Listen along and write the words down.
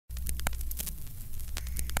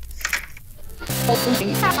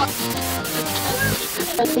Incoming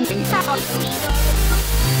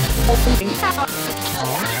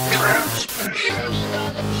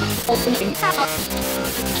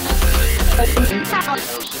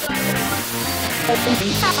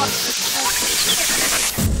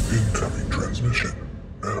transmission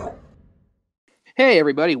now. Hey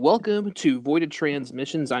everybody, welcome to Voided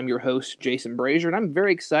Transmissions. I'm your host, Jason Brazier, and I'm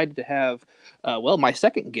very excited to have, my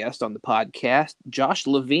second guest on the podcast, Josh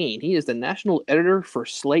Levin. He is the national editor for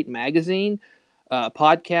Slate magazine,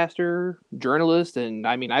 podcaster, journalist, and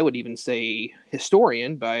I would even say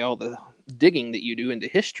historian by all the digging that you do into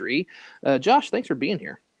history. Josh, thanks for being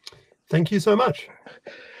here. Thank you so much.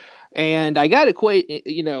 And I got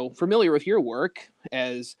familiar with your work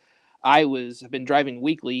as I've been driving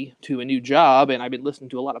weekly to a new job, and I've been listening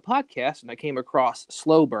to a lot of podcasts, and I came across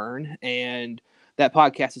Slow Burn, and that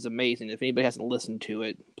podcast is amazing. If anybody hasn't listened to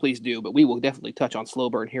it, please do, but we will definitely touch on Slow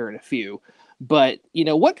Burn here in a few. But,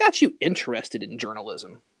 what got you interested in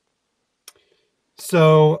journalism?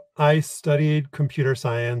 So I studied computer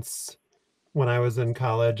science when I was in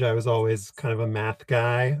college. I was always kind of a math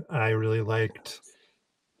guy. I really liked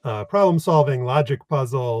problem solving, logic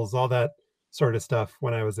puzzles, all that sort of stuff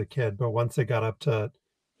when I was a kid. But once it got up to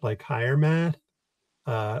like higher math,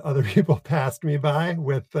 other people passed me by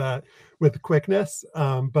with quickness.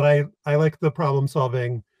 But I like the problem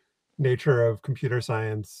solving nature of computer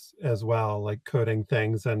science as well, like coding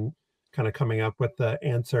things and kind of coming up with the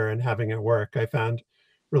answer and having it work. I found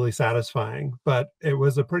really satisfying, but it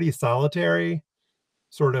was a pretty solitary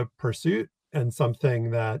sort of pursuit and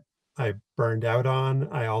something that I burned out on.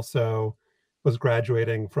 I also was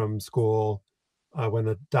graduating from school when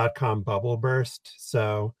the dot-com bubble burst.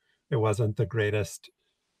 So it wasn't the greatest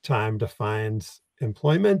time to find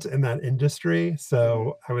employment in that industry.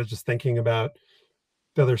 So I was just thinking about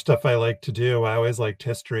the other stuff I like to do. I always liked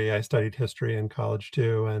history. I studied history in college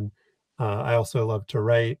too. And I also love to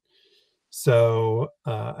write. So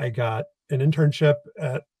I got an internship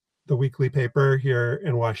at the weekly paper here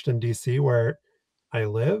in Washington, D.C., where I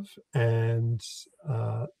live, and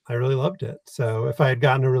I really loved it. So if I had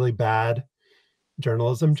gotten a really bad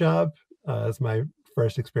journalism job as my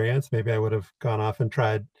first experience, maybe I would have gone off and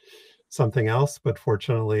tried something else. But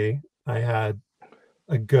fortunately, I had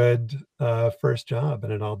a good first job,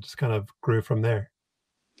 and it all just kind of grew from there.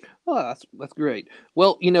 Oh, that's great.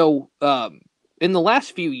 Well, in the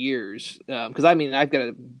last few years, because I've got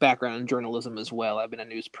a background in journalism as well. I've been a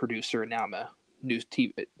news producer, and now I'm a news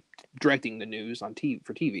TV, directing the news on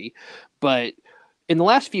TV. But in the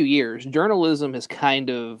last few years, journalism has kind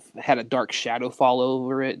of had a dark shadow fall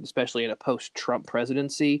over it, especially in a post-Trump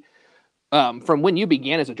presidency. From when you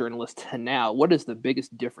began as a journalist to now, what is the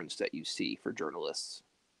biggest difference that you see for journalists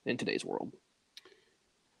in today's world?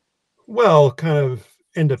 Well, kind of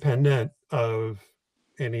independent of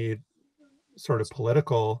any sort of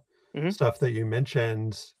political stuff that you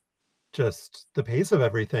mentioned, just the pace of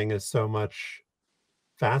everything is so much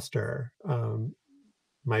faster.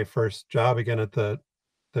 My first job again at the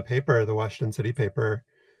paper, the Washington City paper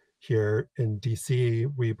here in DC,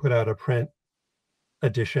 we put out a print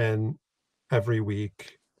edition every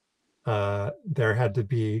week. There had to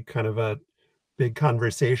be kind of a big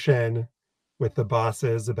conversation with the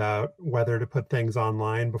bosses about whether to put things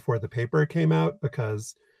online before the paper came out,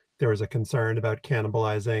 because there was a concern about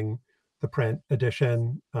cannibalizing the print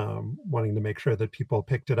edition, wanting to make sure that people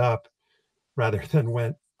picked it up rather than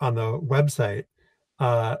went on the website.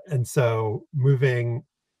 And so moving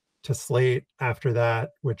to Slate after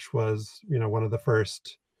that, which was, one of the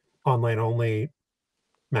first online only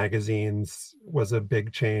magazines, was a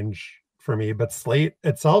big change for me. But Slate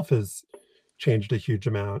itself has changed a huge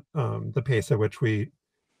amount. The pace at which we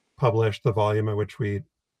publish, the volume at which we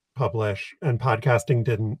publish, and podcasting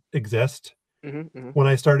didn't exist when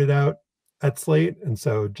I started out at Slate. And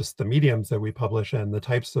so just the mediums that we publish in, the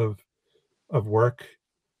types of work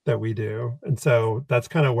that we do. And so that's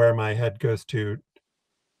kind of where my head goes to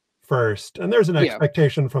first. And there's an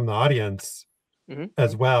expectation from the audience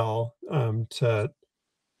as well, to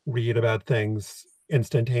read about things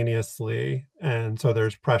instantaneously. And so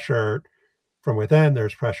there's pressure from within,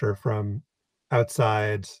 there's pressure from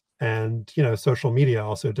outside. And, social media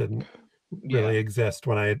also didn't really exist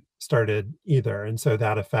when I started either. And so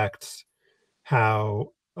that affects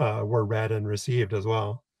how we're read and received as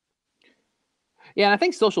well. Yeah, and I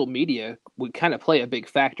think social media would kind of play a big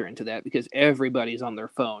factor into that, because everybody's on their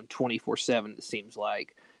phone 24/7, it seems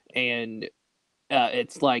like. And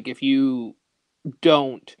it's like if you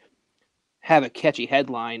don't have a catchy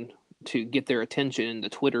headline to get their attention in the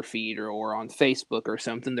Twitter feed or on Facebook or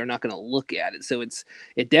something, they're not going to look at it. So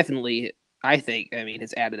it definitely, I think,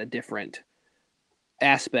 has added a different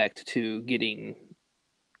aspect to getting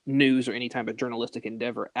news or any type of journalistic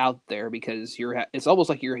endeavor out there, because it's almost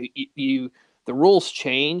like the rules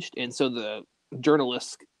changed, and so the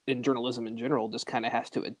journalists and journalism in general just kind of has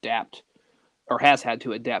to adapt, or has had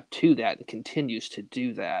to adapt to that, and continues to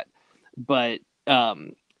do that. But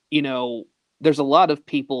you know, there's a lot of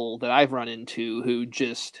people that I've run into who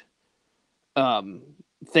just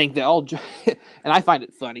think that all and I find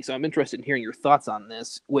it funny, so I'm interested in hearing your thoughts on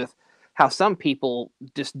this, with how some people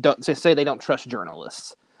just don't say they don't trust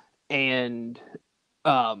journalists. And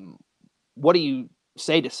what do you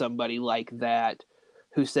say to somebody like that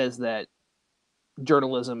who says that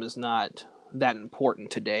journalism is not that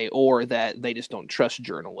important today, or that they just don't trust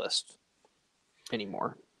journalists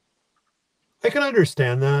anymore? I can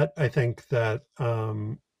understand that. I think that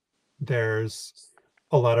there's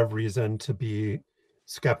a lot of reason to be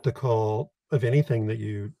skeptical of anything that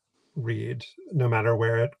you read, no matter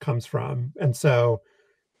where it comes from. And so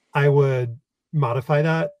I would modify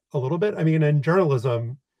that a little bit. I mean, in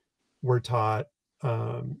journalism, we're taught,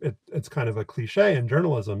 it's kind of a cliche in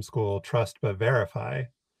journalism school, trust but verify.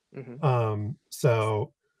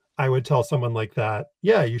 So I would tell someone like that,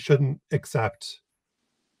 yeah, you shouldn't accept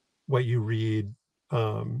what you read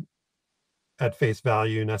at face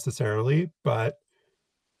value necessarily, but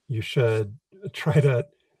you should try to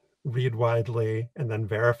read widely and then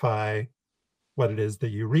verify what it is that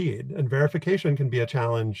you read. And verification can be a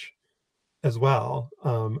challenge as well.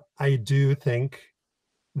 I do think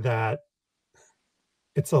that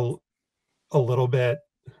it's a little bit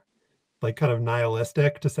like kind of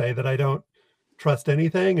nihilistic to say that I don't trust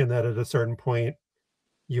anything, and that at a certain point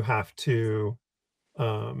you have to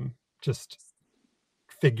just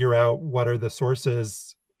figure out what are the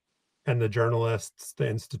sources and the journalists, the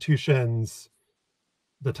institutions,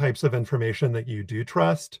 the types of information that you do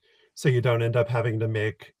trust, so you don't end up having to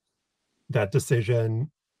make that decision,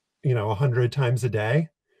 100 times a day.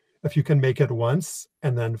 If you can make it once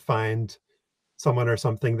and then find someone or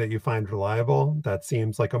something that you find reliable, that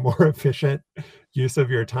seems like a more efficient use of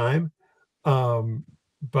your time.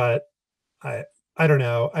 But I don't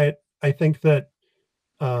know. I think that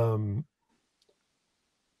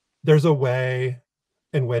there's a way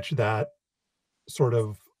in which that sort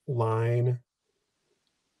of line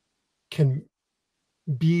can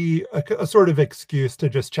be a sort of excuse to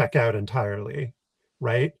just check out entirely,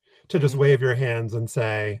 right? To just wave your hands and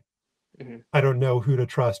say, I don't know who to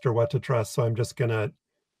trust or what to trust, so I'm just going to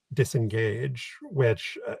disengage,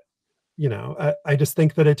 which, I just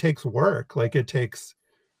think that it takes work. Like, it takes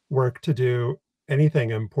work to do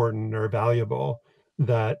anything important or valuable,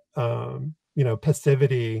 that,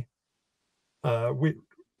 passivity,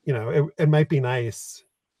 it might be nice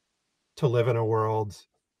to live in a world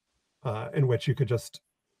in which you could just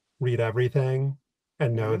read everything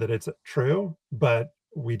and know that it's true, but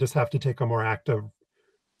we just have to take a more active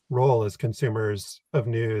role as consumers of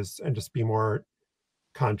news and just be more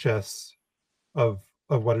conscious of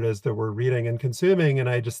what it is that we're reading and consuming. And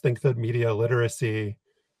I just think that media literacy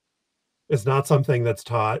is not something that's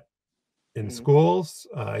taught in schools.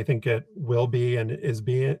 I think it will be and is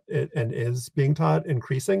being taught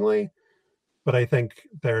increasingly. But I think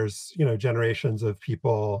there's generations of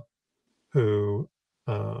people who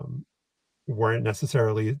weren't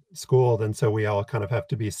necessarily schooled, and so we all kind of have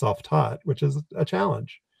to be self-taught, which is a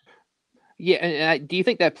challenge. Yeah, and do you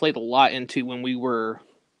think that played a lot into when we were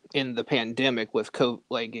in the pandemic with COVID,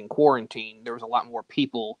 like in quarantine? There was a lot more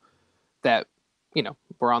people that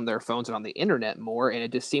were on their phones and on the internet more, and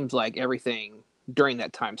it just seems like everything during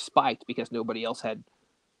that time spiked because nobody else had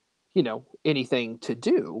anything to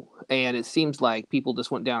do, and it seems like people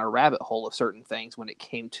just went down a rabbit hole of certain things when it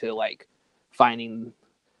came to like finding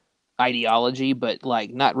ideology, but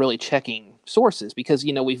like not really checking sources, because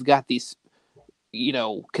we've got these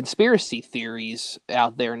conspiracy theories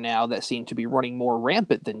out there now that seem to be running more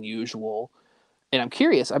rampant than usual. And I'm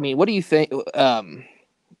curious, I mean, what do you think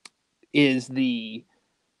is the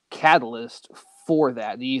catalyst for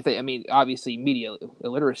that? Do you think, I mean, obviously media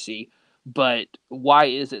illiteracy, but why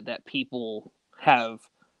is it that people have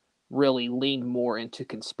really leaned more into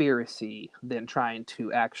conspiracy than trying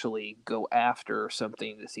to actually go after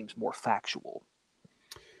something that seems more factual?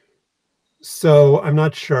 So I'm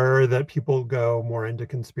not sure that people go more into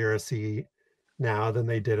conspiracy now than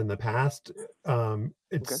they did in the past.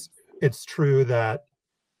 It's true that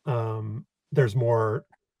there's more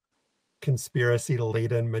conspiracy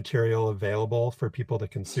laden material available for people to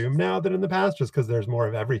consume now than in the past, just because there's more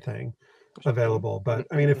of everything available. But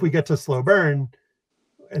I mean, if we get to Slow Burn,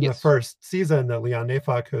 in the first season that Leon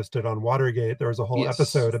Neyfakh hosted on Watergate, there was a whole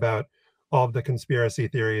episode about all of the conspiracy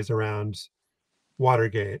theories around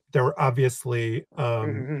Watergate. There were obviously,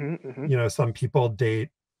 some people date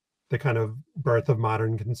the kind of birth of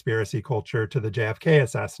modern conspiracy culture to the JFK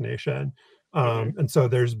assassination. And so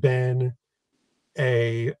there's been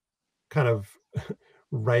a kind of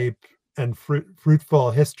ripe and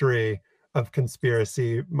fruitful history of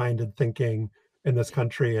conspiracy-minded thinking in this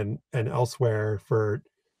country and elsewhere for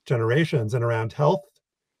generations, and around health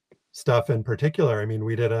stuff in particular. I mean,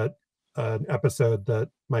 we did an episode that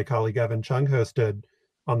my colleague Evan Chung hosted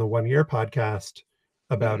on the 1 Year podcast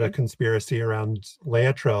about a conspiracy around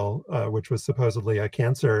Laetrile, which was supposedly a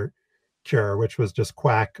cancer cure, which was just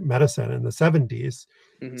quack medicine in the 70s.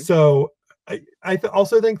 So I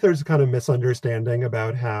also think there's a kind of misunderstanding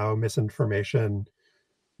about how misinformation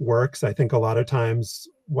works. I think a lot of times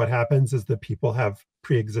what happens is that people have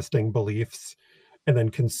pre-existing beliefs and then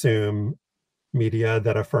consume media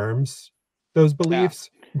that affirms those beliefs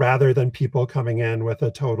rather than people coming in with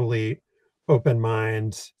a totally open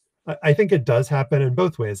mind. I think it does happen in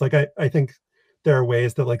both ways. Like I think there are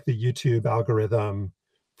ways that like the YouTube algorithm,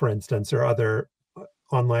 for instance, or other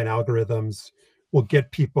online algorithms will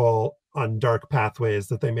get people on dark pathways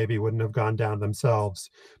that they maybe wouldn't have gone down themselves.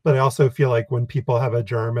 But I also feel like when people have a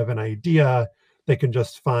germ of an idea, they can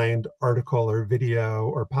just find article or video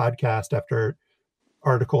or podcast after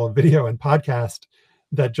article and video and podcast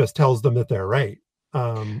that just tells them that they're right.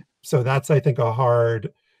 So that's, I think, a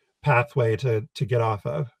hard pathway to get off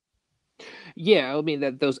of. Yeah, I mean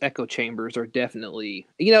that those echo chambers are definitely,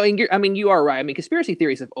 and you are right. I mean, conspiracy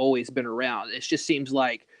theories have always been around. It just seems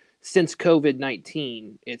like since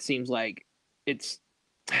COVID-19, it seems like it's,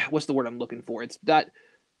 what's the word I'm looking for? It's not,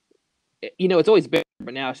 it's always been,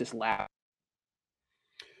 but now it's just loud.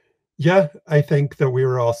 Yeah, I think that we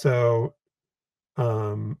were also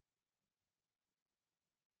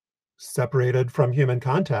separated from human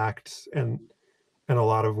contact in a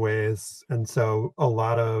lot of ways. And so a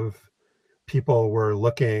lot of people were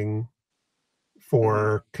looking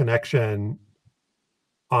for connection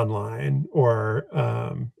online or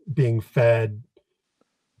being fed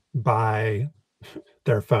by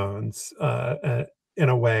their phones in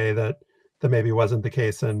a way that maybe wasn't the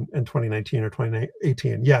case in 2019 or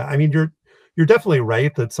 2018. Yeah, I mean, you're definitely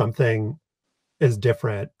right that something is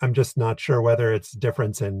different. I'm just not sure whether it's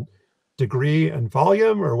difference in degree and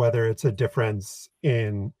volume or whether it's a difference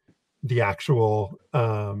in the actual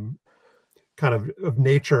kind of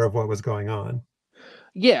nature of what was going on.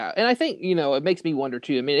 Yeah, and I think, it makes me wonder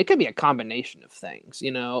too. I mean, it could be a combination of things,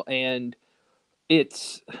 and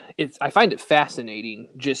it's I find it fascinating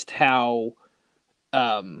just how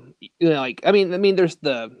there's you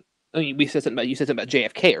said something about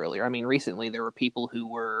JFK earlier. I mean, recently there were people who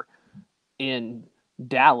were in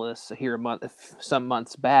Dallas here some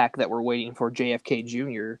months back that were waiting for JFK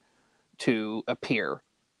Jr. to appear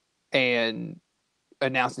and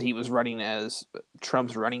announced that he was running as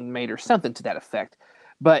Trump's running mate or something to that effect.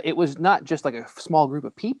 But it was not just like a small group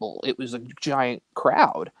of people. It was a giant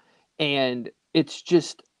crowd. And it's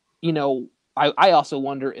just, I also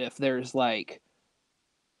wonder if there's like,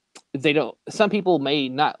 some people may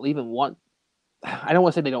not even want, I don't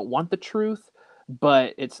want to say they don't want the truth,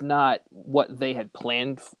 but it's not what they had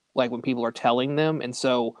planned, like when people are telling them. And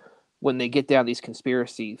so when they get down these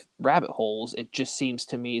conspiracy rabbit holes, it just seems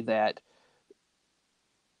to me that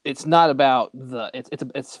it's not about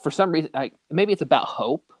it's for some reason, like maybe it's about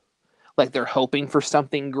hope. Like they're hoping for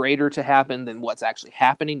something greater to happen than what's actually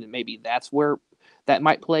happening. And maybe that's where that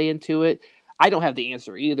might play into it. I don't have the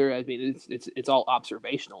answer either. I mean, it's all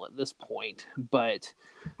observational at this point, but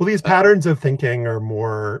well, these patterns of thinking are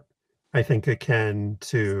more, I think, akin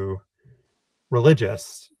to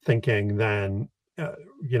religious thinking than, a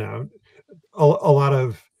lot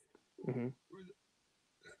of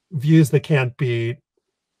views that can't be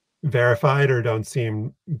verified or don't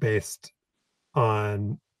seem based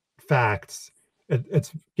on facts.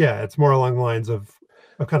 It's more along the lines of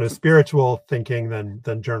kind of spiritual thinking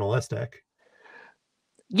than journalistic.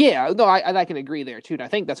 Yeah, no, I can agree there too. And I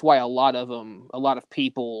think that's why a lot of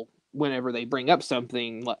people, whenever they bring up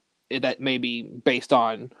something that may be based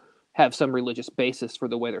on, have some religious basis for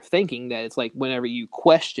the way they're thinking, that it's like whenever you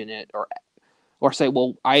question it or say,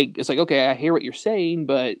 well, it's like, okay, I hear what you're saying,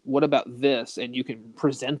 but what about this? And you can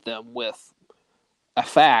present them with a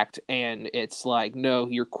fact, and it's like, no,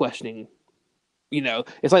 you're questioning.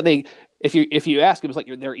 It's like if you ask them, it's like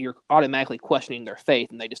you're automatically questioning their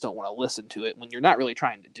faith, and they just don't want to listen to it when you're not really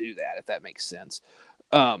trying to do that, if that makes sense.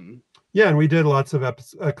 Yeah, and we did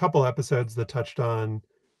a couple episodes that touched on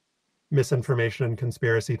misinformation and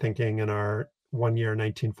conspiracy thinking in our 1 Year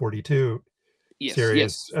 1942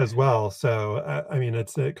 series as well. So I mean,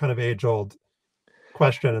 it's a kind of age-old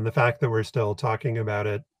question, and the fact that we're still talking about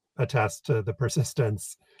it attests to the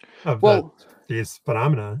persistence of these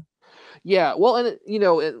phenomena. Yeah, well, and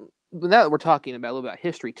now that we're talking about a little bit about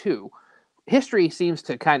history too, history seems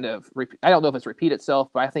to kind of I don't know if it's repeat itself,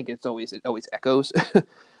 but I think it always echoes.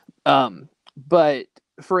 But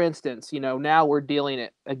for instance, now we're dealing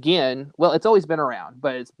it again. Well, it's always been around,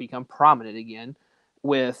 but it's become prominent again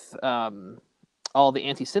with all the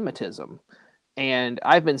anti-Semitism, and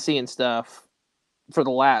I've been seeing stuff for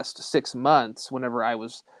the last 6 months. Whenever I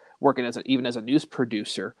was working even as a news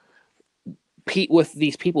producer, with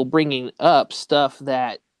these people bringing up stuff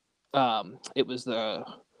that it was the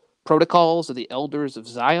protocols of the elders of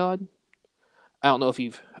Zion. I don't know if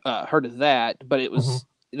you've heard of that, but it was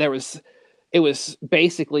it was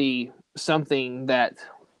basically something that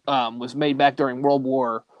was made back during World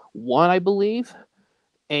War I, I believe,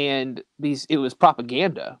 and it was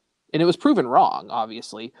propaganda, and it was proven wrong,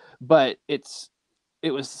 obviously, but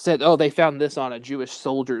it was said, oh, they found this on a Jewish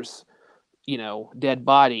soldier's dead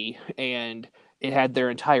body, and it had their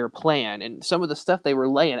entire plan, and some of the stuff they were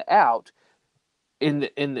laying out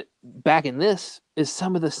back in this is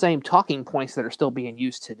some of the same talking points that are still being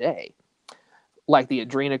used today, like the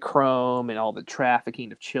adrenochrome and all the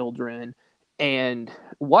trafficking of children. And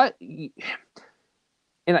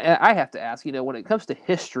I have to ask, when it comes to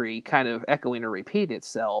history kind of echoing or repeating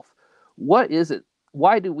itself, what is it?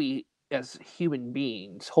 Why do we as human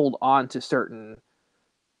beings hold on to certain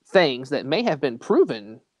things that may have been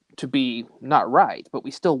proven to be not right, but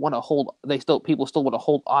we still want to people still want to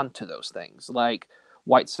hold on to those things, like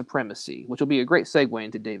white supremacy, which will be a great segue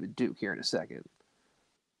into David Duke here in a second.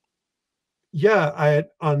 Yeah,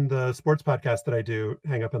 on the sports podcast that I do,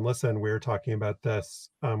 Hang Up and Listen, we were talking about this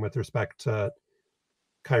with respect to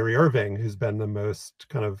Kyrie Irving, who's been the most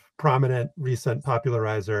kind of prominent recent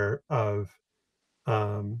popularizer of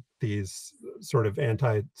these sort of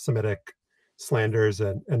anti-Semitic slanders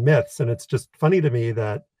and myths. And it's just funny to me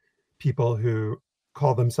that people who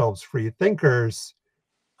call themselves free thinkers,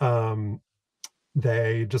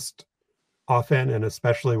 they just often, and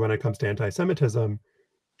especially when it comes to anti-Semitism,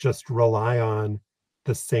 just rely on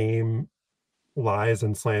the same lies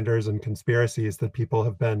and slanders and conspiracies that people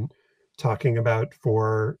have been talking about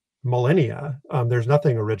for millennia. There's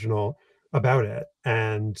nothing original about it.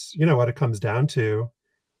 And, what it comes down to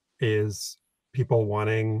is people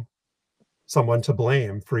wanting someone to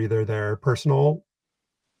blame for either their personal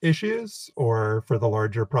issues or for the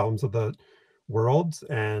larger problems of the world.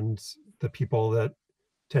 And the people that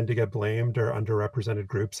tend to get blamed are underrepresented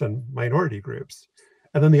groups and minority groups.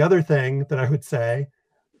 And then the other thing that I would say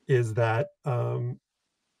is that,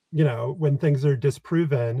 when things are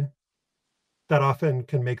disproven, that often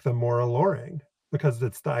can make them more alluring, because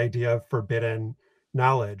it's the idea of forbidden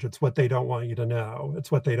knowledge. It's what they don't want you to know.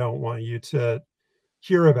 It's what they don't want you to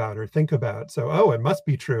hear about or think about. So, it must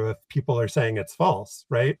be true if people are saying it's false,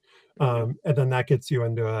 right? And then that gets you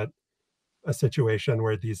into a situation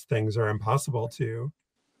where these things are impossible to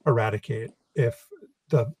eradicate if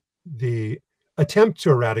the attempt to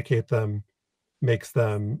eradicate them makes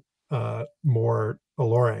them more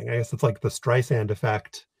alluring. I guess it's like the Streisand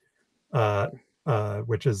effect,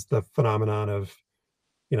 which is the phenomenon of,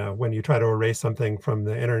 when you try to erase something from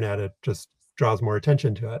the internet, it just draws more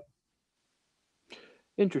attention to it.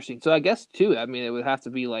 Interesting. So I guess too, I mean, it would have to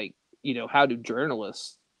be like, how do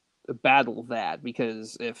journalists battle that?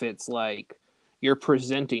 Because if it's like you're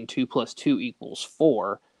presenting 2 + 2 =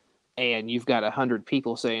 4, and you've got 100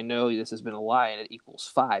 people saying, no, this has been a lie and it equals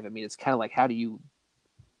 5. I mean, it's kind of like, how do you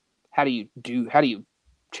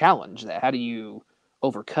challenge that? How do you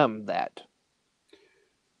overcome that?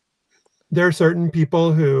 There are certain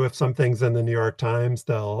people who, if something's in the New York Times,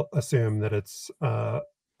 they'll assume that it's a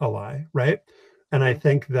lie, right? And I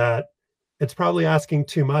think that it's probably asking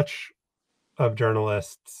too much of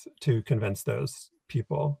journalists to convince those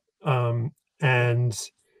people. And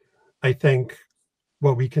I think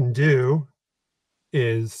what we can do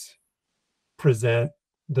is present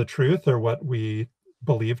the truth, or what we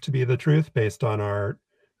believe to be the truth based on our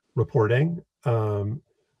reporting,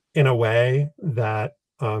 in a way that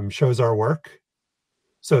shows our work,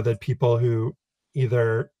 so that people who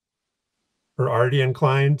either are already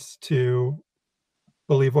inclined to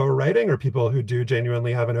believe what we're writing, or people who do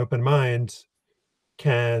genuinely have an open mind,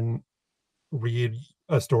 can read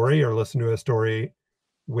a story or listen to a story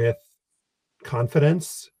with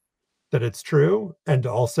confidence that it's true, and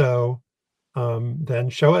also then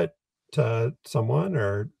show it to someone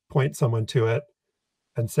or point someone to it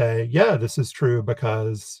and say, yeah, this is true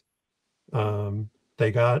because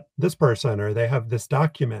they got this person or they have this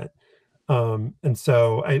document. And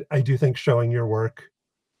so I do think showing your work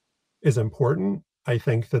is important. I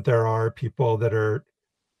think that there are people that are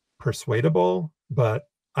persuadable, but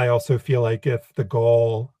I also feel like if the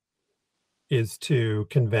goal is to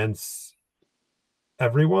convince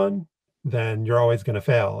everyone, then you're always going to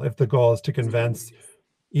fail. If the goal is to convince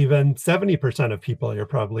even 70% of people, you're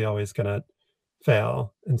probably always going to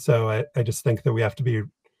fail. And so I just think that we have to be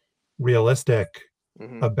realistic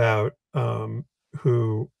about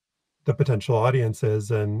who the potential audience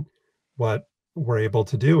is and what we're able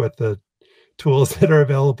to do with the tools that are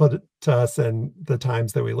available to us and the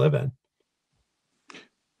times that we live in.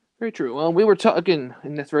 Very true. Well, we were talking,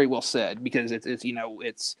 and that's very well said, because it's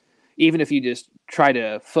it's even if you just try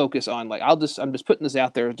to focus on like I'm just putting this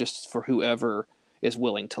out there just for whoever is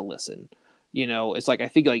willing to listen. It's like I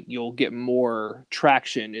think like you'll get more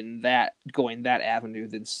traction in that going that avenue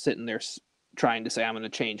than sitting there trying to say I'm going to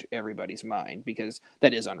change everybody's mind, because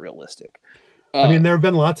that is unrealistic. I mean, there have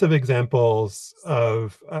been lots of examples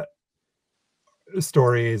of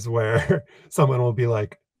stories where someone will be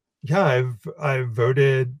like, yeah, I've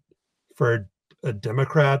voted for a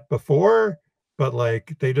Democrat before, but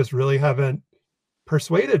like they just really haven't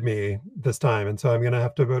persuaded me this time, and so I'm gonna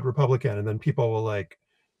have to vote Republican. And then people will like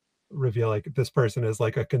reveal like this person is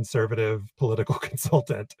like a conservative political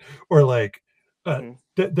consultant, or like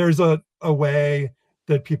there's a way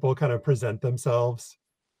that people kind of present themselves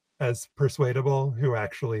as persuadable who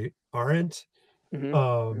actually aren't.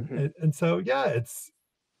 And so yeah,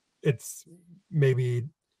 it's maybe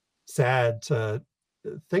sad to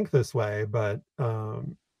think this way, but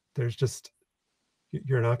there's just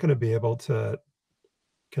you're not going to be able to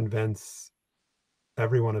convince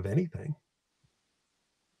everyone of anything.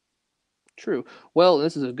 True. Well,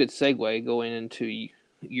 this is a good segue going into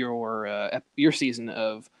your season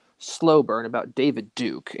of Slow Burn about David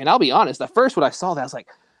Duke. And I'll be honest, at first when I saw that, I was like,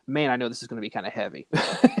 man, I know this is going to be kind of heavy.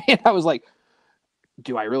 And I was like,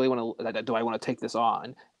 do I want to take this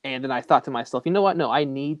on? And then I thought to myself, you know what? No, I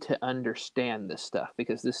need to understand this stuff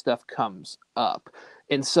because this stuff comes up.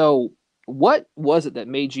 And so what was it that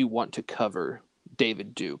made you want to cover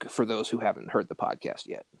David Duke for those who haven't heard the podcast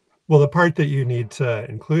yet? Well, the part that you need to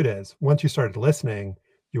include is once you started listening,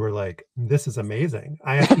 you were like, this is amazing.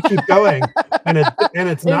 I have to keep going. and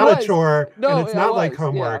it's not a chore. No, and it's not like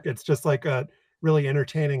homework. Yeah. It's just like a really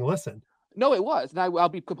entertaining listen. No, it was. And I'll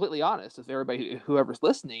be completely honest with everybody, whoever's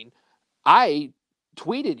listening. I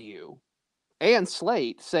tweeted you and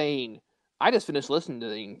Slate saying, I just finished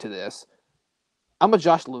listening to this. I'm a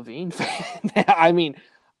Josh Levin fan. I mean,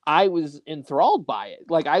 I was enthralled by it.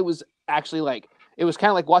 Like, I was actually like, it was kind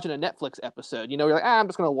of like watching a Netflix episode. You're like, I'm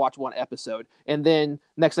just going to watch one episode. And then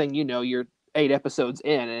next thing you know, you're 8 episodes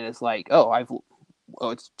in and it's like, I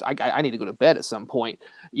need to go to bed at some point,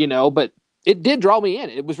 but it did draw me in.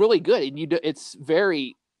 It was really good. And it's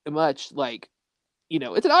very much like,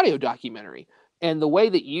 it's an audio documentary. And the way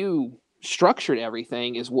that you structured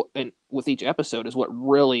everything is and with each episode is what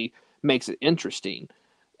really makes it interesting.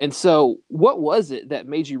 And so what was it that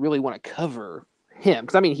made you really want to cover him?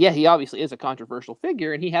 Because I mean, yeah, he obviously is a controversial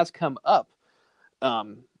figure and he has come up.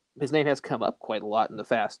 His name has come up quite a lot in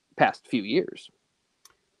the past few years.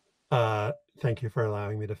 Thank you for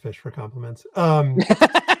allowing me to fish for compliments.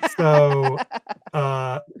 So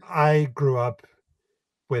I grew up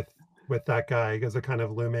with that guy as a kind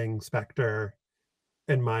of looming specter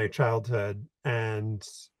in my childhood, and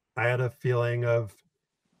I had a feeling of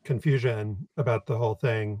confusion about the whole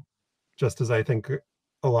thing, just as I think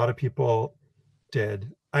a lot of people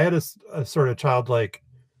did. I had a sort of childlike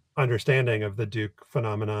understanding of the Duke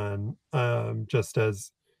phenomenon, just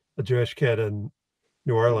as a Jewish kid in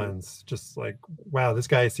New Orleans, just like, wow, this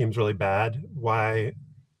guy seems really bad. Why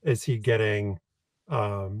is he getting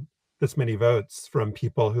this many votes from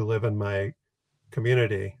people who live in my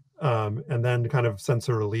community? And then kind of sense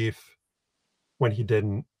of relief when he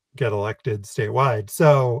didn't get elected statewide.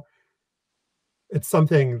 So it's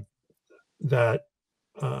something that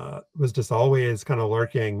was just always kind of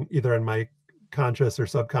lurking either in my conscious or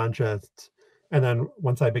subconscious. And then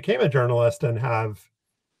once I became a journalist and have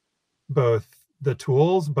both the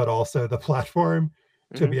tools, but also the platform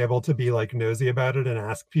to be able to be like nosy about it and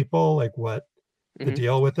ask people like what the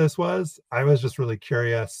deal with this was, I was just really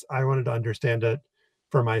curious. I wanted to understand it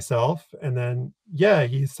for myself. And then, yeah,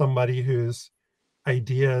 he's somebody whose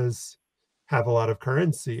ideas have a lot of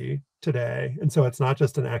currency today. And so it's not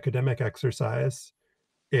just an academic exercise.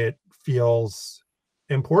 It feels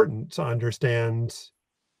important to understand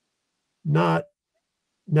not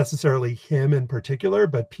necessarily him in particular,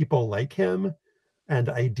 but people like him and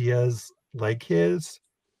ideas like his.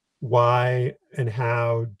 Why and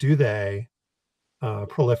how do they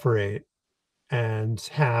proliferate? And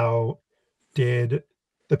how did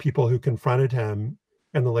the people who confronted him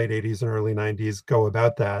in the late 80s and early 90s go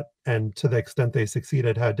about that? And to the extent they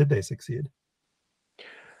succeeded, how did they succeed?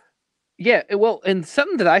 Yeah, well, and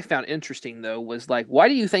something that I found interesting though was like, why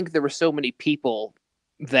do you think there were so many people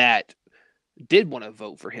that did want to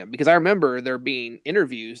vote for him? Because I remember there being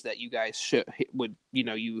interviews that you guys would,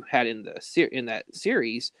 you had in that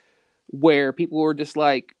series where people were just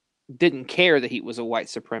like didn't care that he was a white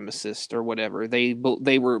supremacist or whatever. They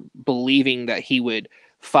were believing that he would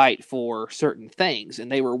fight for certain things,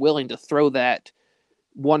 and they were willing to throw that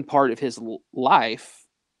one part of his life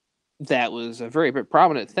that was a very, very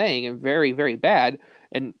prominent thing and very, very bad,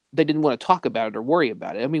 and they didn't want to talk about it or worry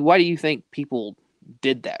about it. I mean, why do you think people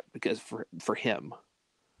did that? Because for him,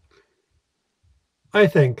 I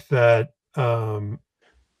think that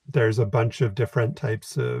there's a bunch of different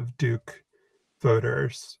types of Duke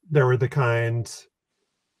voters. There were the kind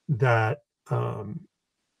that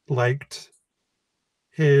liked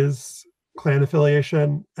his Klan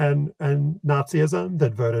affiliation and Nazism,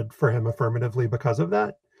 that voted for him affirmatively because of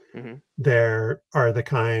that. mm-hmm. There are the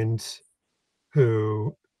kind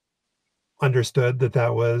who understood that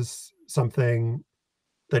that was something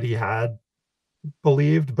that he had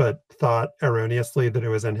believed, but thought erroneously that it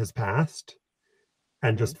was in his past,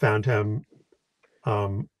 and just found him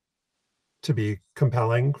to be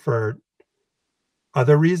compelling for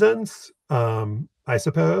other reasons, I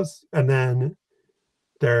suppose. And then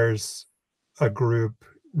there's a group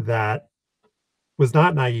that was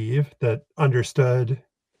not naive, that understood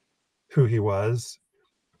who he was,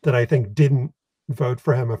 that I think didn't vote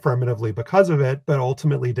for him affirmatively because of it, but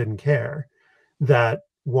ultimately didn't care, that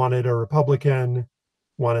wanted a Republican,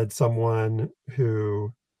 wanted someone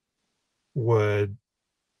who would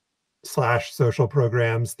slash social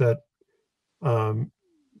programs that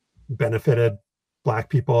benefited Black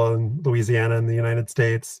people in Louisiana and the United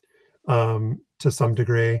States to some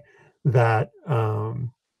degree, that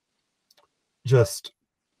just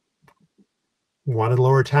wanted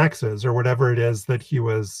lower taxes or whatever it is that he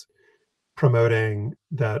was promoting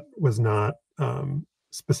that was not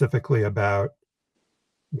specifically about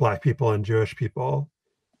Black people and Jewish people.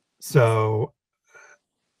 So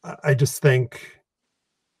I just think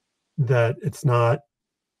that it's not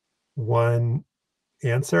one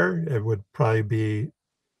answer. It would probably be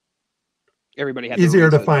Everybody had easier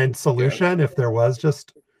to find solution if there was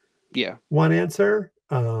just one answer.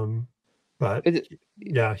 But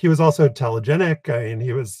yeah, he was also telegenic. I mean,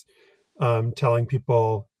 he was telling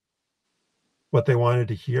people what they wanted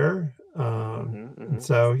to hear. And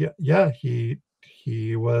so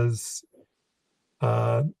he was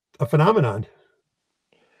a phenomenon.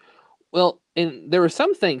 Well, and there were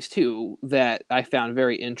some things too that I found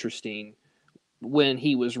very interesting when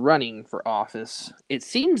he was running for office. It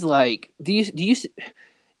seems like did you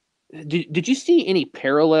see any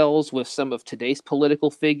parallels with some of today's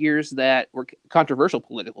political figures that were controversial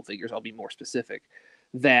political figures? I'll be more specific,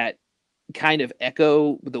 that kind of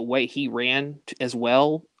echo the way he ran as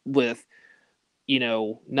well, with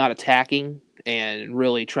not attacking and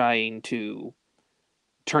really trying to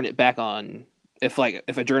turn it back on. If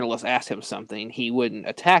a journalist asked him something, he wouldn't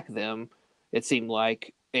attack them, it seemed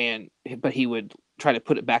like, but he would try to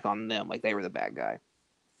put it back on them like they were the bad guy.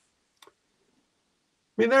 I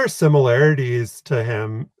mean, there are similarities to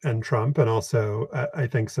him and Trump, and also I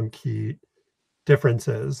think some key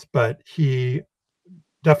differences, but he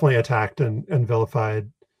definitely attacked and vilified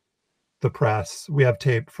the press. We have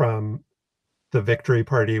tape from the victory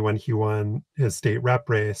party when he won his state rep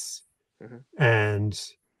race, and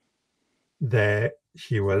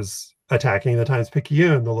he was attacking the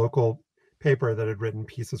Times-Picayune, the local paper that had written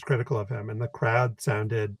pieces critical of him, and the crowd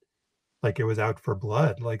sounded like it was out for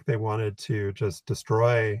blood, like they wanted to just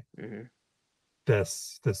destroy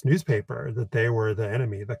this newspaper, that they were the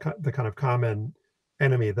enemy, the kind of common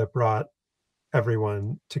enemy that brought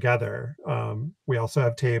everyone together. We also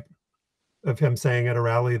have tape of him saying at a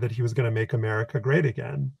rally that he was going to make America great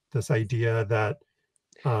again. This idea that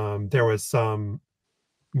there was some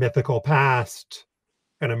mythical past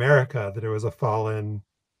in America, that it was a fallen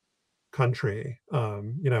country.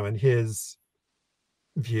 In his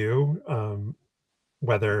view,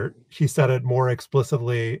 whether he said it more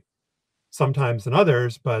explicitly sometimes than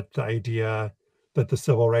others, but the idea that the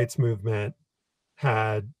civil rights movement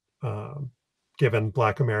had given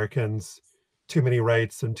Black Americans too many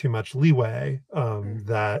rights and too much leeway,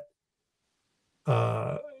 that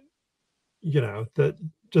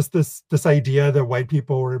just this idea that white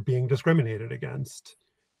people were being discriminated against.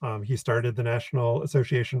 He started the National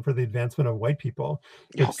Association for the Advancement of White People,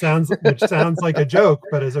 which sounds like a joke,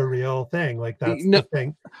 but is a real thing. Like that's the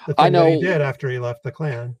thing that he did after he left the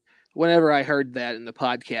Klan. whenever I heard that in the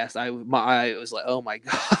podcast, I was like, oh my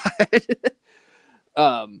god.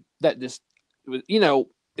 That just was,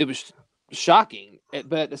 it was shocking,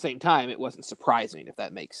 but at the same time, it wasn't surprising, if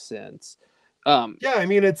that makes sense. Yeah, I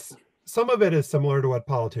mean, it's some of it is similar to what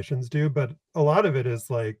politicians do, but a lot of it is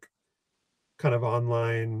like kind of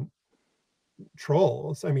online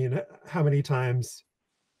trolls. I mean, how many times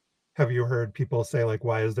have you heard people say like,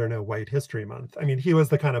 why is there no White History Month? I mean, he was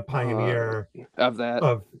the kind of pioneer of that,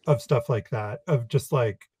 of stuff like that, of just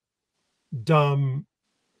like dumb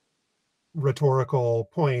rhetorical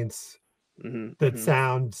points that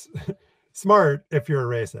sound smart if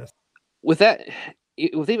you're a racist. With that,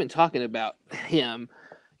 with even talking about him,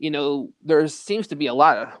 there seems to be a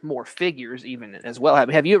lot of more figures even as well.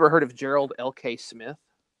 Have you ever heard of Gerald L.K. Smith?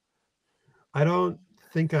 I don't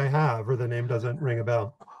think I have, or the name doesn't ring a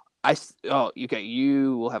bell. Okay,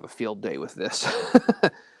 you will have a field day with this.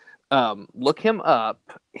 Look him up.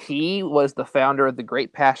 He was the founder of the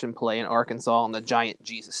Great Passion Play in Arkansas and the giant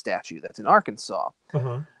Jesus statue that's in Arkansas.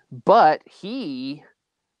 Uh-huh. But he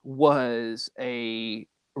was a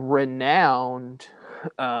renowned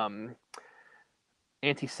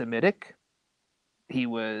anti-Semitic. He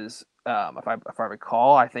was, if I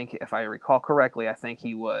recall correctly, I think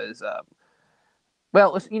he was,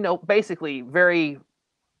 basically very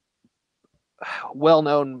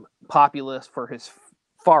well-known populist for his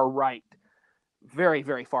far right, very,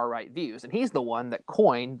 very far right views. And he's the one that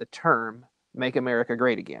coined the term "Make America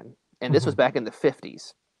Great Again." And this was back in the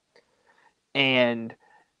 50s. And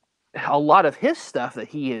a lot of his stuff that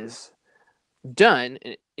he has done,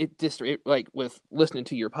 like with listening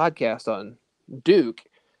to your podcast on Duke,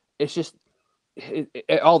 it's just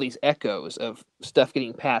all these echoes of stuff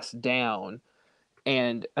getting passed down.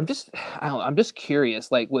 And I'm just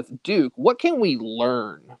curious, like with Duke, what can we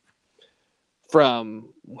learn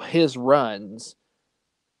from his runs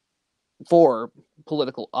for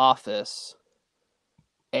political office,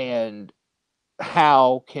 and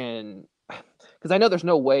how can, because I know there's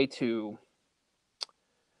no way to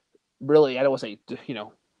really, I don't want to say,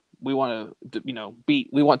 we want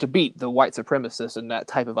to beat the white supremacists and that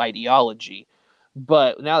type of ideology,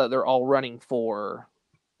 but now that they're all running for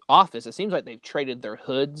office, it seems like they've traded their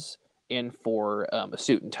hoods in for a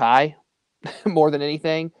suit and tie more than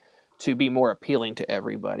anything, to be more appealing to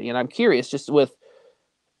everybody. And I'm curious, just with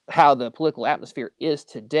how the political atmosphere is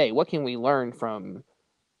today, what can we learn from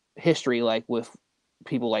history, like with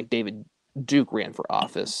people like David Duke ran for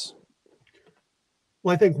office?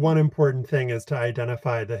 Well, I think one important thing is to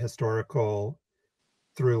identify the historical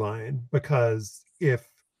through line, because if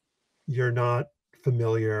you're not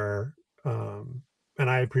familiar, and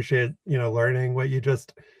I appreciate, learning what you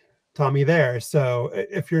just taught me there. So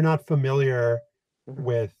if you're not familiar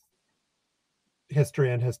with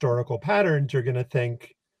history and historical patterns, you're going to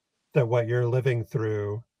think that what you're living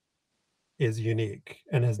through is unique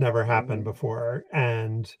and has never happened before.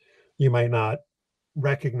 And you might not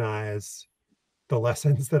recognize the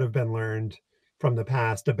lessons that have been learned from the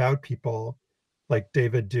past about people like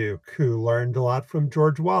David Duke, who learned a lot from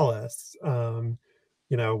George Wallace.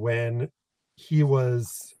 When he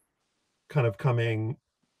was kind of coming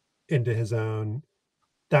into his own,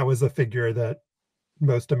 that was a figure that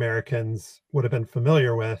most Americans would have been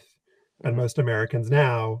familiar with, and most Americans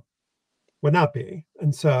now would not be.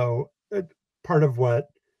 And so part of what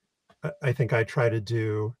I think I try to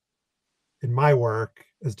do in my work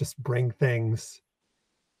is just bring things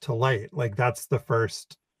to light. Like that's the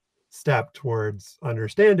first step towards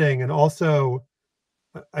understanding. And also,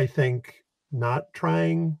 I think not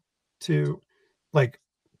trying to, like,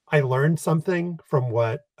 I learned something from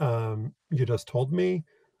what you just told me,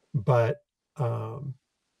 but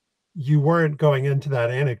you weren't going into that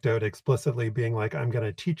anecdote explicitly being like, I'm going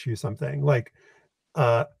to teach you something. Like,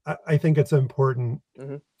 I think it's important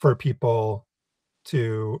for people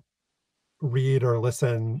to read or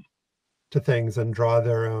listen to things and draw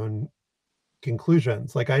their own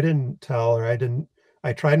conclusions. Like I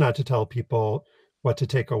tried not to tell people what to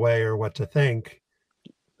take away or what to think.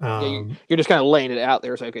 You're just kind of laying it out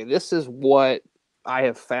there. So, okay, this is what I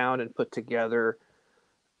have found and put together.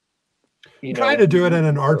 Trying to do it in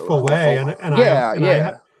an artful way, and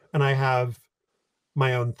I have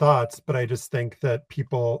my own thoughts, but I just think that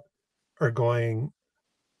people are going,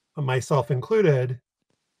 myself included,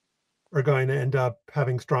 are going to end up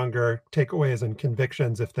having stronger takeaways and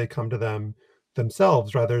convictions if they come to them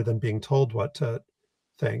themselves rather than being told what to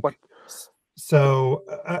think. So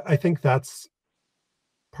I think that's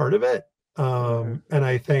part of it. And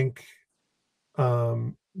I think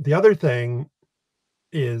the other thing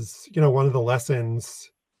is, one of the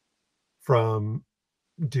lessons from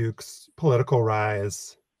Duke's political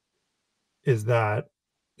rise is that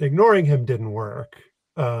ignoring him didn't work.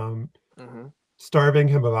 Starving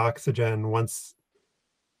him of oxygen once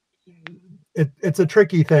it's a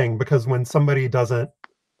tricky thing, because when somebody doesn't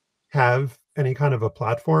have any kind of a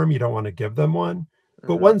platform, you don't want to give them one.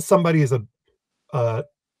 But once somebody is a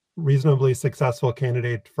reasonably successful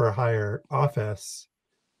candidate for a higher office,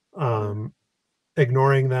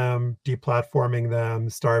 ignoring them, deplatforming them,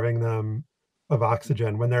 starving them of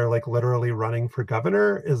oxygen when they're like literally running for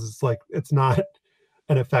governor is like, it's not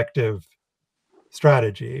an effective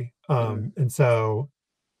strategy. And so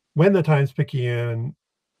when the Times-Picayune,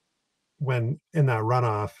 when in that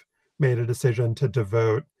runoff, made a decision to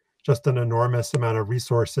devote just an enormous amount of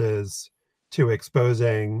resources to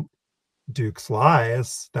exposing Duke's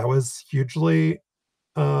lies, that was hugely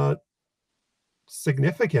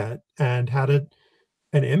significant and had an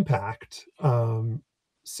impact.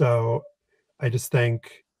 So I just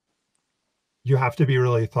think you have to be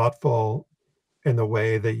really thoughtful in the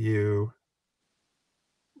way that you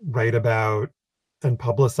write about and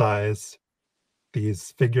publicize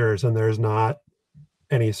these figures, and there's not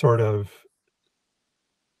any sort of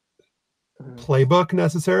playbook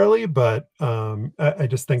necessarily, but I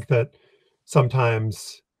just think that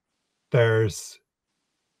sometimes there's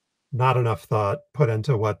not enough thought put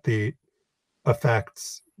into what the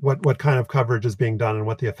effects, what kind of coverage is being done and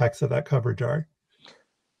what the effects of that coverage are.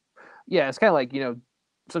 Yeah, it's kind of like,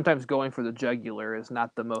 sometimes going for the jugular is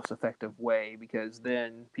not the most effective way, because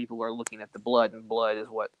then people are looking at the blood, and blood is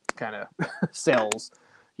what kind of sells,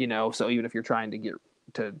 so even if you're trying to get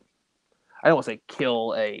to, I don't want to say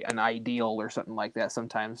kill an ideal or something like that,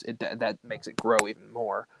 sometimes that makes it grow even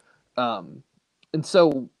more. And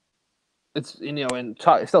so it's,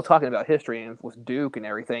 still talking about history and with Duke and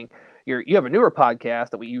everything, you have a newer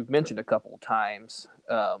podcast that you've mentioned a couple of times.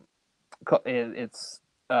 It's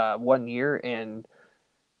 1 year, and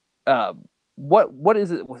what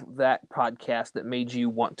is it with that podcast that made you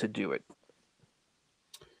want to do it?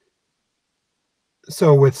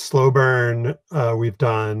 So with Slow Burn, we've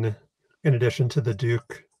done, in addition to the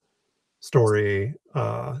Duke story,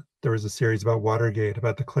 there was a series about Watergate,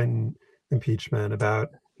 about the Clinton impeachment, about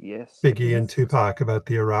Biggie and Tupac, about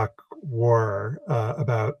the Iraq War,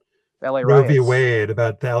 about LA Roe v. riots. Wade,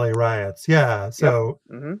 about the LA riots. Yeah. So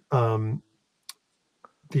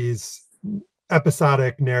these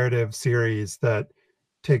episodic narrative series that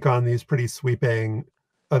take on these pretty sweeping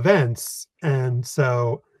events. And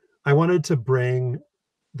so I wanted to bring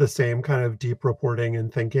the same kind of deep reporting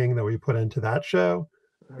and thinking that we put into that show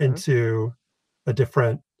into a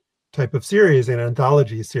different type of series, an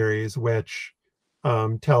anthology series, which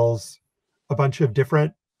tells a bunch of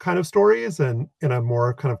different kind of stories and in a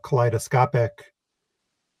more kind of kaleidoscopic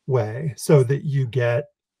way, so that you get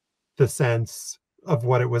the sense of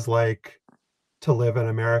what it was like to live in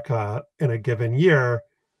America in a given year,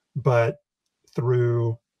 but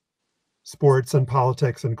through sports and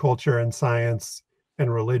politics and culture and science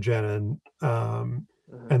and religion, and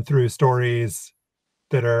through stories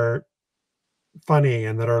that are funny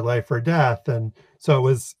and that are life or death. And so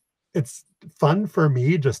it's fun for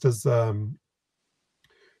me, just as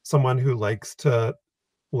someone who likes to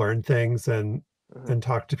learn things and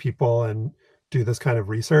talk to people and do this kind of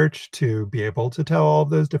research, to be able to tell all of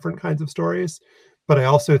those different kinds of stories. But I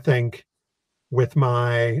also think with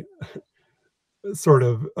my sort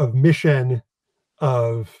of mission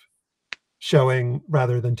of showing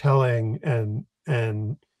rather than telling,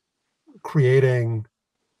 and creating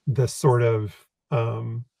this sort of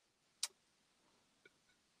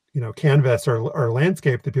canvas or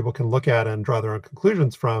landscape that people can look at and draw their own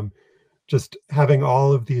conclusions from, just having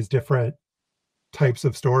all of these different types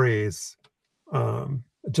of stories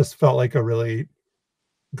just felt like a really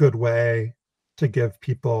good way to give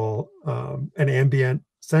people an ambient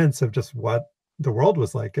sense of just what the world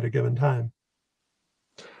was like at a given time.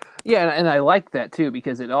 Yeah, and I like that too,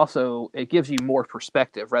 because it gives you more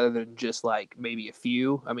perspective rather than just like maybe a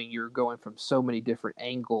few. I mean, you're going from so many different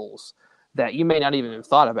angles that you may not even have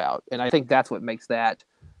thought about, and I think that's what makes that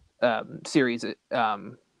series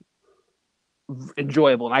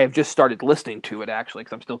enjoyable. And I have just started listening to it, actually,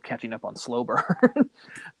 because I'm still catching up on Slow Burn.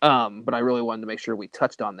 But I really wanted to make sure we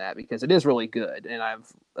touched on that, because it is really good. And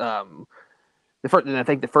and I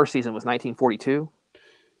think the first season was 1942.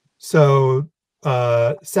 So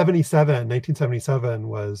 1977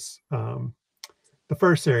 was the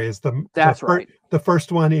first series. That's right. The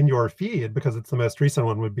first one in your feed, because it's the most recent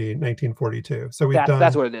one, would be 1942. So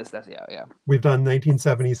that's what it is. Yeah. We've done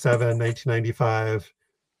 1977, 1995,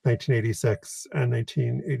 1986, and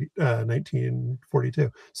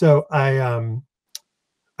 1942. So I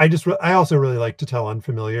also really like to tell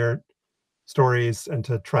unfamiliar stories and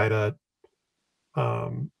to try to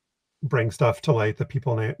bring stuff to light that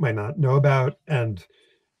people might not know about. And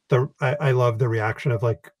I love the reaction of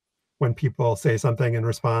like when people say something in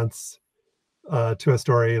response to a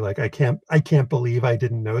story, like I can't believe I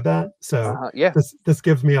didn't know that. So Yeah. this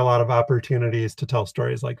gives me a lot of opportunities to tell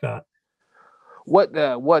stories like that.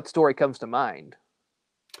 What story comes to mind?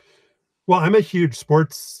 Well, I'm a huge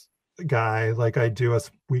sports guy. Like I do a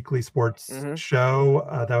weekly sports show.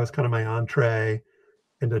 That was kind of my entree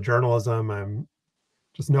into journalism. I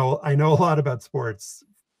know a lot about sports,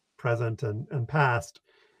 present and past.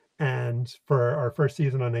 And for our first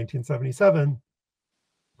season on 1977,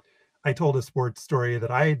 I told a sports story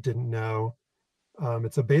that I didn't know.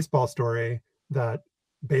 It's a baseball story that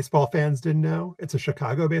baseball fans didn't know. It's a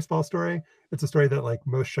Chicago baseball story. It's a story that like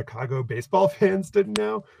most Chicago baseball fans didn't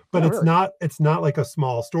know, but it's not like a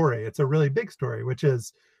small story. It's a really big story, which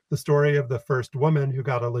is the story of the first woman who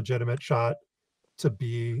got a legitimate shot to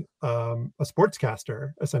be a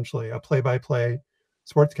sportscaster, essentially a play-by-play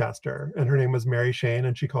sportscaster. And her name was Mary Shane,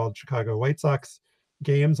 and she called Chicago White Sox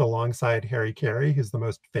games alongside Harry Carey, who's the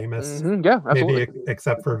most famous, maybe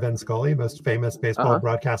except for Vin Scully, most famous baseball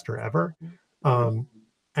broadcaster ever.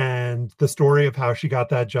 And the story of how she got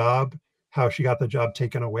that job, how she got the job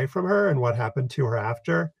taken away from her, and what happened to her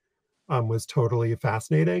after was totally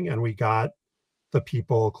fascinating. And we got the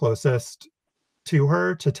people closest to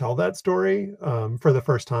her to tell that story for the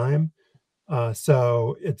first time.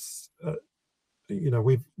 So it's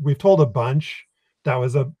we've told a bunch. That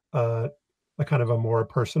was a kind of a more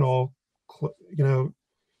personal,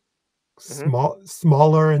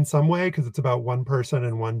 smaller in some way because it's about one person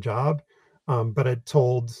and one job, but it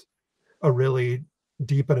told a really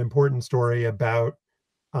deep and important story about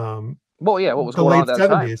what was the going late on at that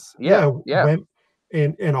 70s. time?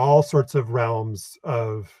 In all sorts of realms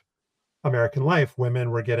of American life,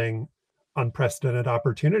 women were getting unprecedented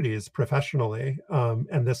opportunities professionally,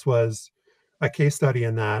 and this was a case study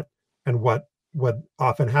in that. And what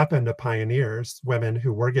often happened to pioneers, women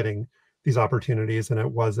who were getting these opportunities, and it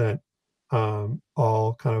wasn't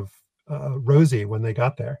all kind of rosy when they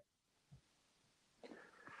got there.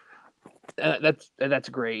 That's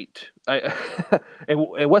great.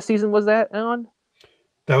 And what season was that on?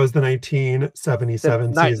 That was the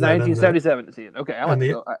 1977 season. 1977 season. Okay, I want to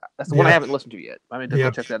go. That's the one I haven't listened to yet. I mean, to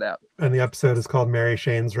go check that out. And the episode is called Mary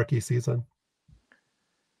Shane's Rookie Season.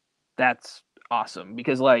 That's awesome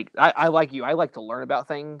because, like, I like you. I like to learn about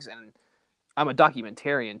things, and I'm a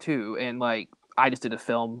documentarian too. And like, I just did a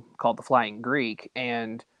film called The Flying Greek,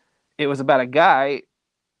 and it was about a guy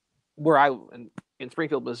in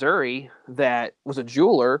Springfield, Missouri, that was a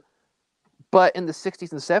jeweler. But in the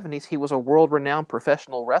 60s and 70s, he was a world-renowned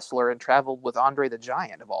professional wrestler and traveled with Andre the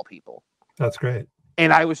Giant, of all people. That's great.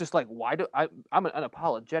 And I was just like, I'm an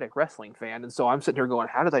unapologetic wrestling fan. And so I'm sitting here going,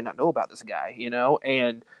 how did I not know about this guy?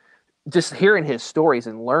 And just hearing his stories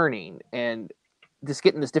and learning and just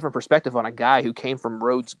getting this different perspective on a guy who came from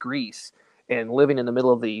Rhodes, Greece and living in the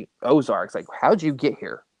middle of the Ozarks. Like, how'd you get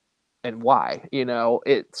here and why?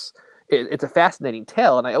 It's a fascinating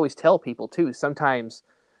tale. And I always tell people too, sometimes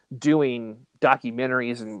doing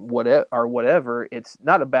documentaries and whatever, it's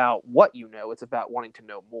not about what you know, it's about wanting to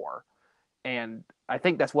know more. And I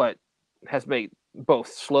think that's what has made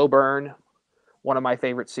both Slow Burn one of my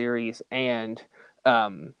favorite series and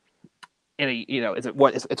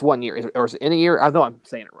it's 1 year, or is it in a year? I know I'm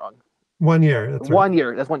saying it wrong. 1 year. That's 1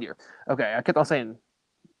 year. That's 1 year. Okay, I kept on saying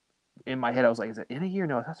in my head, I was like, is it in a year?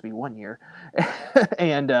 No, it has to be 1 year.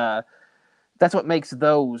 And that's what makes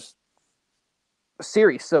those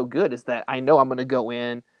series so good, is that I know I'm going to go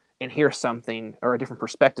in and hear something or a different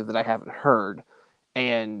perspective that I haven't heard.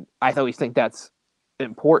 And I always think that's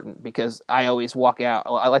important because I always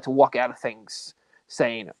I like to walk out of things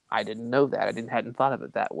saying, I didn't know that. I hadn't thought of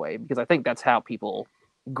it that way, because I think that's how people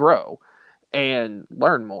grow and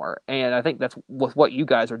learn more. And I think that's with what you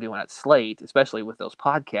guys are doing at Slate, especially with those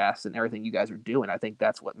podcasts and everything you guys are doing. I think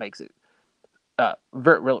that's what makes it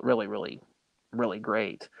really, really, really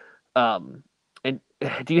great. And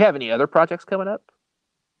do you have any other projects coming up?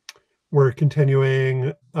 We're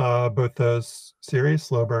continuing both those series,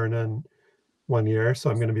 Slow Burn and 1 year. So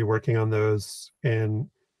I'm going to be working on those in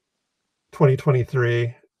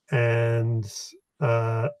 2023. And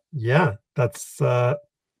that's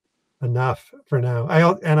enough for now.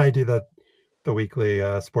 I do the weekly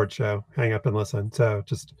sports show, Hang Up and Listen. So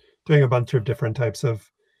just doing a bunch of different types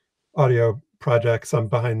of audio projects, some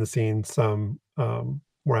behind the scenes, some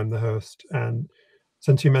where I'm the host. And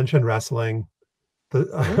since you mentioned wrestling,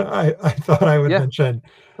 I thought I would mention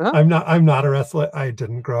I'm not a wrestler. I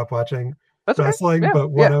didn't grow up watching wrestling, but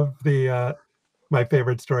one of the my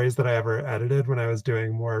favorite stories that I ever edited when I was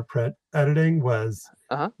doing more print editing was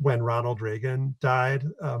when Ronald Reagan died.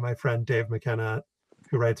 My friend Dave McKenna,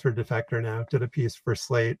 who writes for Defector now, did a piece for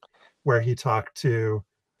Slate where he talked to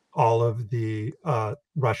all of the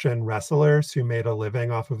Russian wrestlers who made a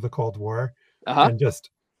living off of the Cold War, and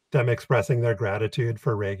just them expressing their gratitude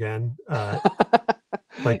for Reagan.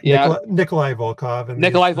 Like Nikolai Volkov and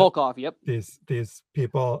Volkov, yep. These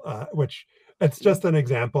people, which it's just an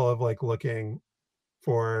example of like looking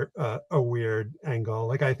for a weird angle.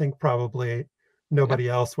 Like I think probably nobody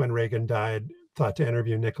else when Reagan died thought to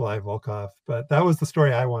interview Nikolai Volkov, but that was the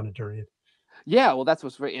story I wanted to read. Yeah, well, that's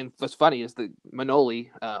what's funny is that Manoli,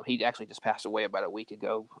 he actually just passed away about a week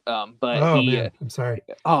ago. Man, I'm sorry.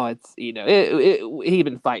 It's he'd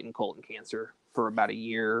been fighting colon cancer for about a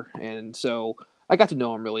year, and so I got to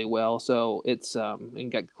know him really well. So it's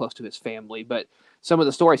and got close to his family. But some of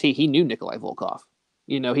the stories he knew Nikolai Volkov.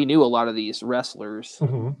 He knew a lot of these wrestlers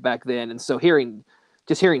back then, and so hearing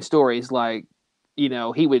stories like,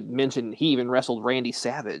 he would mention he even wrestled Randy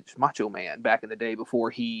Savage, Macho Man, back in the day before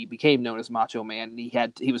he became known as Macho Man. And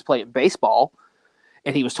he was playing baseball,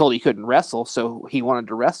 and he was told he couldn't wrestle, so he wanted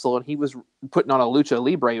to wrestle, and he was putting on a lucha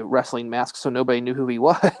libre wrestling mask so nobody knew who he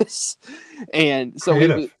was. And so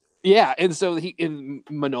and so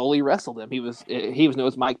Manoli wrestled him. He was known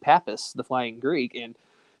as Mike Pappas, the Flying Greek, and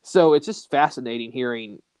so it's just fascinating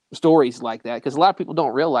hearing stories like that, because a lot of people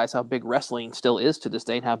don't realize how big wrestling still is to this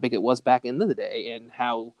day and how big it was back in the day, and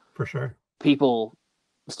how for sure people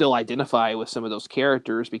still identify with some of those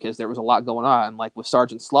characters, because there was a lot going on, like with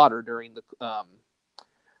Sergeant Slaughter during the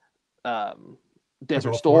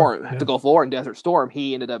Desert Storm, the Gulf War and Desert Storm.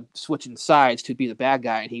 He ended up switching sides to be the bad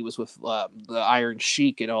guy, and he was with the Iron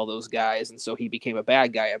Sheik and all those guys, and so he became a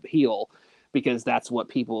bad guy, a heel, because that's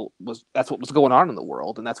what was going on in the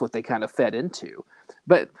world, and that's what they kind of fed into.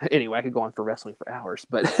 But anyway, I could go on for wrestling for hours,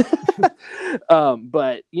 but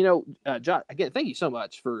John, again, thank you so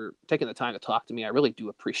much for taking the time to talk to me. I really do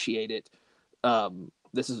appreciate it.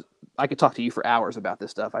 I could talk to you for hours about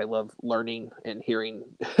this stuff. I love learning and hearing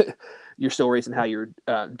your stories and how you're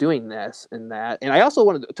doing this and that. And I also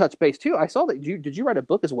wanted to touch base too. I saw that did you write a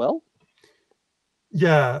book as well?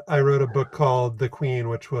 Yeah, I wrote a book called The Queen,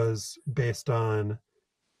 which was based on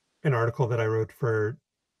an article that I wrote for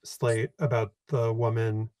Slate about the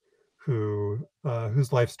woman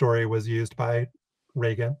whose life story was used by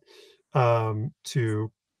Reagan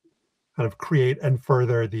to kind of create and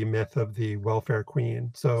further the myth of the welfare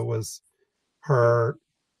queen. So it was her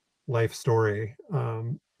life story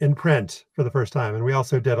in print for the first time. And we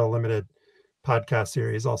also did a limited podcast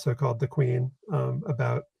series also called The Queen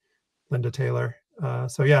about Linda Taylor.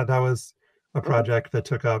 So yeah, that was a project that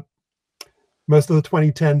took up most of the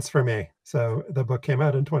 2010s for me. So the book came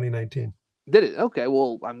out in 2019. Did it? Okay.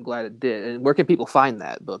 Well, I'm glad it did. And where can people find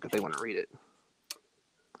that book if they want to read it?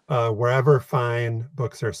 Wherever fine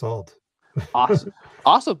books are sold. Awesome.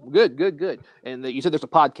 Good. And you said there's a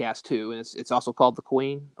podcast too, and it's also called The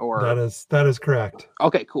Queen, or that is correct.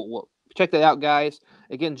 Okay, cool. Well, check that out, guys.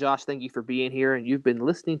 Again, Josh, thank you for being here, and you've been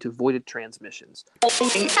listening to Voided Transmissions.